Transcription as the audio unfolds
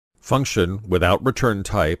function without return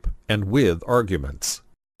type and with arguments.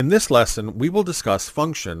 In this lesson, we will discuss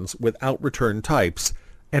functions without return types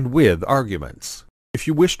and with arguments. If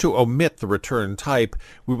you wish to omit the return type,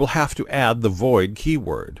 we will have to add the void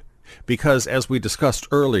keyword, because as we discussed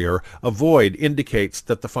earlier, a void indicates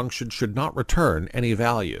that the function should not return any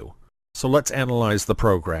value. So let's analyze the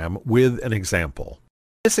program with an example.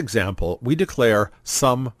 In this example, we declare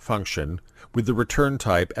sum function with the return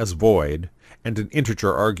type as void and an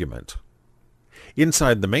integer argument.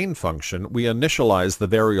 Inside the main function, we initialize the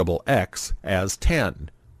variable x as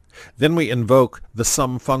 10. Then we invoke the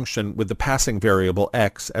sum function with the passing variable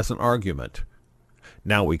x as an argument.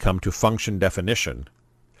 Now we come to function definition.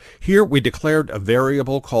 Here we declared a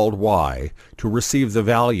variable called y to receive the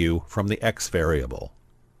value from the x variable.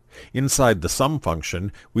 Inside the sum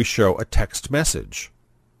function, we show a text message.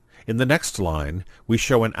 In the next line, we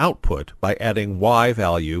show an output by adding y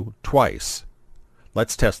value twice.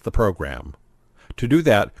 Let's test the program. To do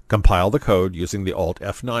that, compile the code using the Alt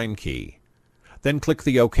F9 key. Then click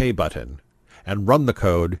the OK button, and run the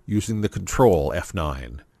code using the Control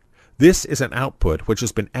F9. This is an output which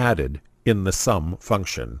has been added in the sum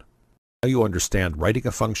function. Now you understand writing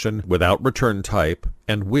a function without return type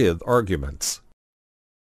and with arguments.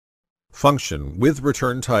 Function with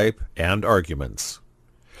return type and arguments.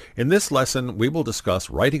 In this lesson, we will discuss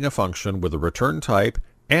writing a function with a return type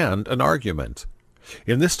and an argument.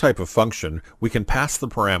 In this type of function, we can pass the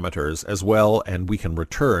parameters as well, and we can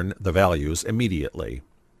return the values immediately.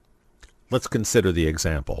 Let's consider the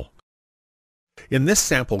example. In this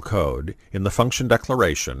sample code, in the function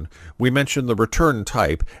declaration, we mention the return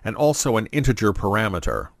type and also an integer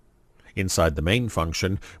parameter. Inside the main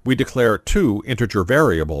function, we declare two integer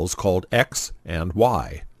variables called x and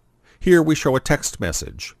y. Here we show a text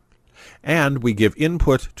message. And we give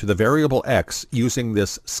input to the variable x using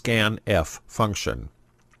this scanf function.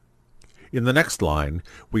 In the next line,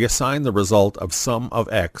 we assign the result of sum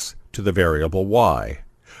of x to the variable y.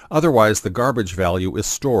 Otherwise, the garbage value is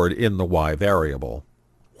stored in the y variable.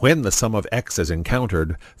 When the sum of x is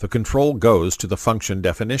encountered, the control goes to the function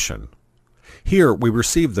definition. Here we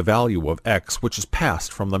receive the value of x, which is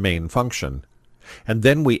passed from the main function. And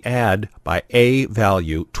then we add by a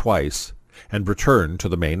value twice and return to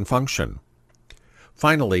the main function.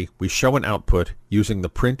 Finally, we show an output using the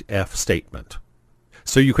printf statement.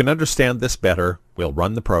 So you can understand this better, we'll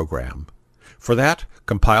run the program. For that,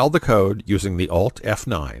 compile the code using the Alt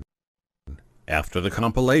F9. After the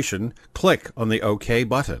compilation, click on the OK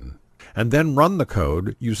button, and then run the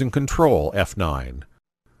code using Control F9.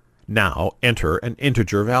 Now enter an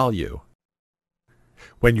integer value.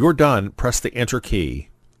 When you're done, press the Enter key.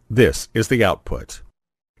 This is the output.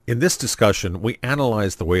 In this discussion, we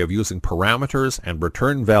analyze the way of using parameters and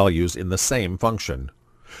return values in the same function.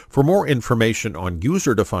 For more information on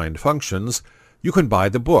user-defined functions, you can buy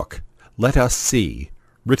the book, Let Us See,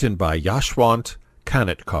 written by Yashwant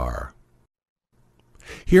Kanatkar.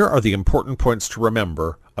 Here are the important points to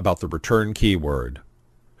remember about the return keyword.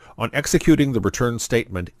 On executing the return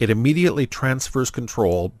statement, it immediately transfers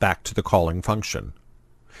control back to the calling function.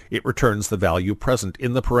 It returns the value present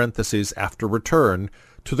in the parentheses after return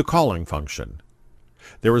to the calling function.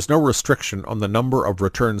 There is no restriction on the number of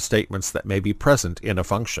return statements that may be present in a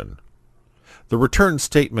function. The return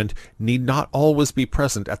statement need not always be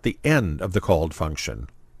present at the end of the called function.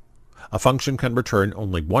 A function can return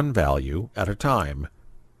only one value at a time,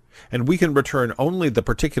 and we can return only the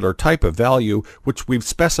particular type of value which we've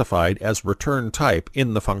specified as return type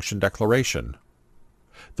in the function declaration.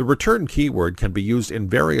 The return keyword can be used in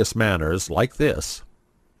various manners like this.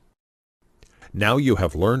 Now you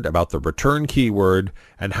have learned about the return keyword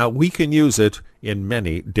and how we can use it in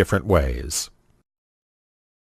many different ways.